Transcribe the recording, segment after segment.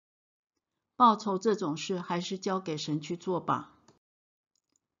报仇这种事还是交给神去做吧。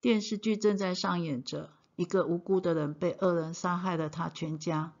电视剧正在上演着，一个无辜的人被恶人杀害了他全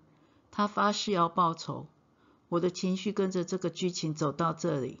家，他发誓要报仇。我的情绪跟着这个剧情走到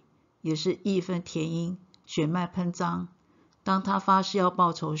这里，也是义愤填膺，血脉喷张。当他发誓要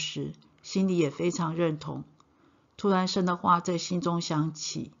报仇时，心里也非常认同。突然神的话在心中响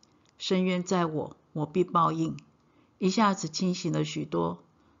起，深渊在我，我必报应。一下子清醒了许多，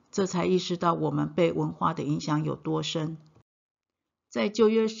这才意识到我们被文化的影响有多深。在旧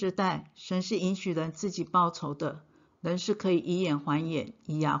约时代，神是允许人自己报仇的，人是可以以眼还眼，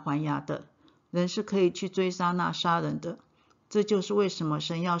以牙还牙的，人是可以去追杀那杀人的。这就是为什么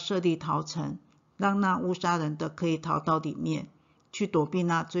神要设立逃城，让那误杀人的可以逃到里面，去躲避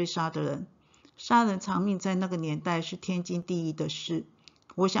那追杀的人。杀人偿命在那个年代是天经地义的事。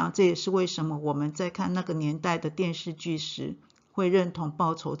我想这也是为什么我们在看那个年代的电视剧时，会认同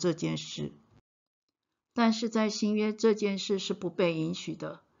报仇这件事。但是在新约这件事是不被允许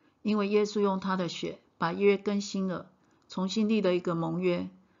的，因为耶稣用他的血把约更新了，重新立了一个盟约。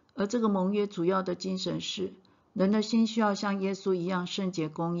而这个盟约主要的精神是，人的心需要像耶稣一样圣洁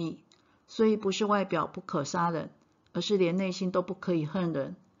公义，所以不是外表不可杀人，而是连内心都不可以恨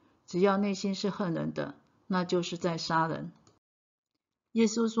人。只要内心是恨人的，那就是在杀人。耶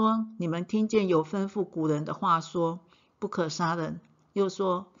稣说，你们听见有吩咐古人的话说，不可杀人，又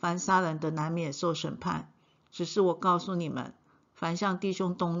说凡杀人的难免受审判。只是我告诉你们，凡向弟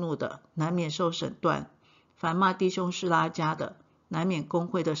兄动怒的，难免受审断；凡骂弟兄是拉加的，难免公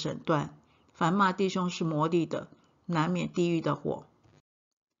会的审断；凡骂弟兄是魔力的，难免地狱的火。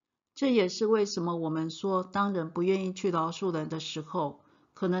这也是为什么我们说，当人不愿意去饶恕人的时候，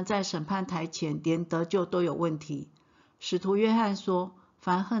可能在审判台前连得救都有问题。使徒约翰说，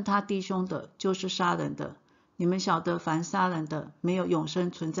凡恨他弟兄的，就是杀人的。你们晓得，凡杀人的，没有永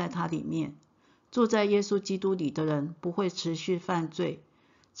生存在他里面。住在耶稣基督里的人不会持续犯罪，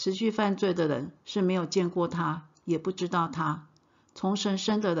持续犯罪的人是没有见过他，也不知道他。从神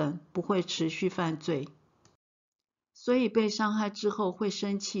生的人不会持续犯罪，所以被伤害之后会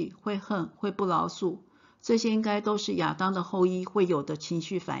生气、会恨、会不饶恕，这些应该都是亚当的后裔会有的情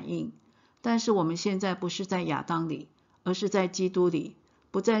绪反应。但是我们现在不是在亚当里，而是在基督里，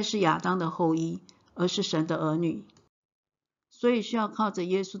不再是亚当的后裔，而是神的儿女。所以需要靠着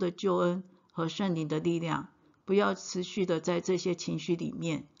耶稣的救恩和圣灵的力量，不要持续的在这些情绪里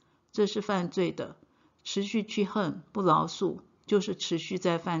面，这是犯罪的。持续去恨、不饶恕，就是持续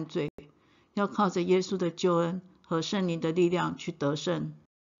在犯罪。要靠着耶稣的救恩和圣灵的力量去得胜。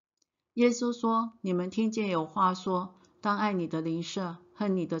耶稣说，你们听见有话说，当爱你的邻舍，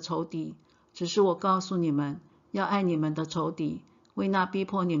恨你的仇敌。只是我告诉你们，要爱你们的仇敌，为那逼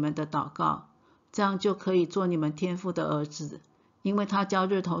迫你们的祷告，这样就可以做你们天父的儿子。因为他叫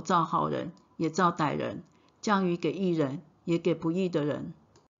日头照好人，也照歹人，降雨给义人，也给不义的人。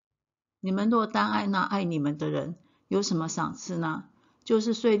你们若单爱那爱你们的人，有什么赏赐呢？就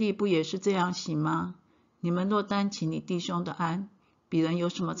是税吏不也是这样行吗？你们若单请你弟兄的安，彼人有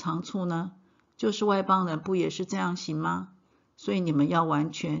什么长处呢？就是外邦人不也是这样行吗？所以你们要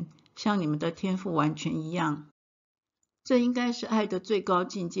完全，像你们的天父完全一样。这应该是爱的最高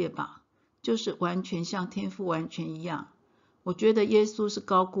境界吧，就是完全像天父完全一样。我觉得耶稣是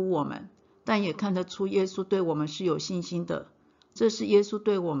高估我们，但也看得出耶稣对我们是有信心的。这是耶稣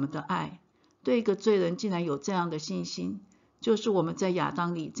对我们的爱，对一个罪人竟然有这样的信心，就是我们在亚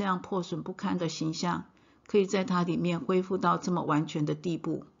当里这样破损不堪的形象，可以在他里面恢复到这么完全的地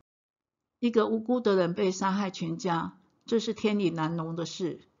步。一个无辜的人被杀害全家，这是天理难容的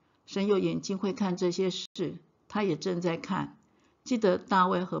事。神有眼睛会看这些事，他也正在看。记得大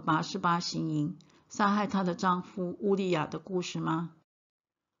卫和拔示巴行淫，杀害她的丈夫乌利亚的故事吗？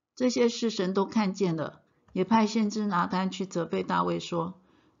这些事神都看见了，也派先知拿单去责备大卫说，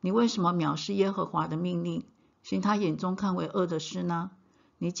你为什么藐视耶和华的命令，行他眼中看为恶的事呢？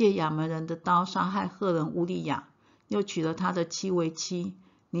你借亚扪人的刀杀害赫人乌利亚，又娶了他的妻为妻。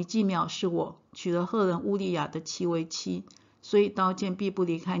你既藐视我，娶了赫人乌利亚的妻为妻，所以刀剑必不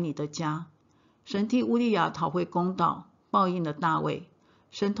离开你的家。神替乌利亚讨回公道，报应了大卫。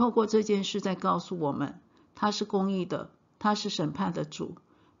神透过这件事在告诉我们，他是公义的，他是审判的主，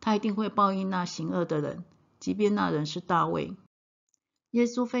他一定会报应那行恶的人，即便那人是大卫。耶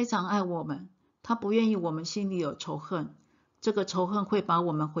稣非常爱我们，他不愿意我们心里有仇恨，这个仇恨会把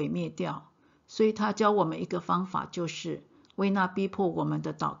我们毁灭掉，所以他教我们一个方法，就是为那逼迫我们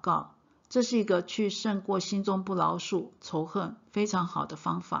的祷告。这是一个去胜过心中不饶恕、仇恨非常好的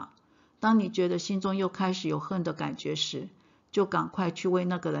方法。当你觉得心中又开始有恨的感觉时，就赶快去为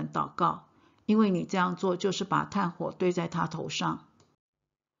那个人祷告，因为你这样做就是把炭火堆在他头上。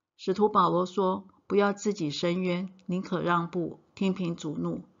使徒保罗说，不要自己伸冤，宁可让步，听凭主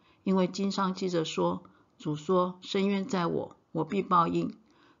怒。因为经上记着说，主说，伸冤在我，我必报应。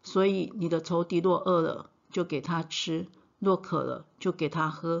所以你的仇敌若饿了，就给他吃；若渴了，就给他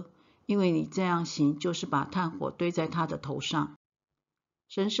喝。因为你这样行，就是把炭火堆在他的头上。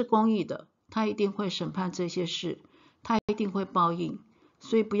神是公义的，他一定会审判这些事，他一定会报应。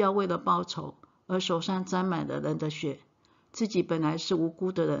所以不要为了报仇而手上沾满了人的血，自己本来是无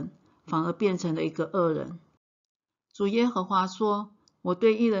辜的人，反而变成了一个恶人。主耶和华说，我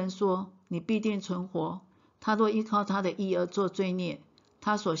对义人说，你必定存活。他若依靠他的义而做罪孽，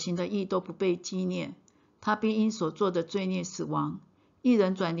他所行的义都不被纪念，他必因所做的罪孽死亡。义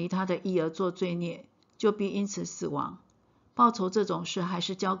人转离他的义而做罪孽，就必因此死亡。报仇这种事还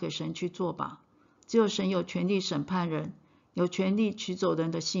是交给神去做吧。只有神有权利审判人，有权利取走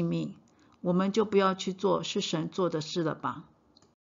人的性命，我们就不要去做是神做的事了吧。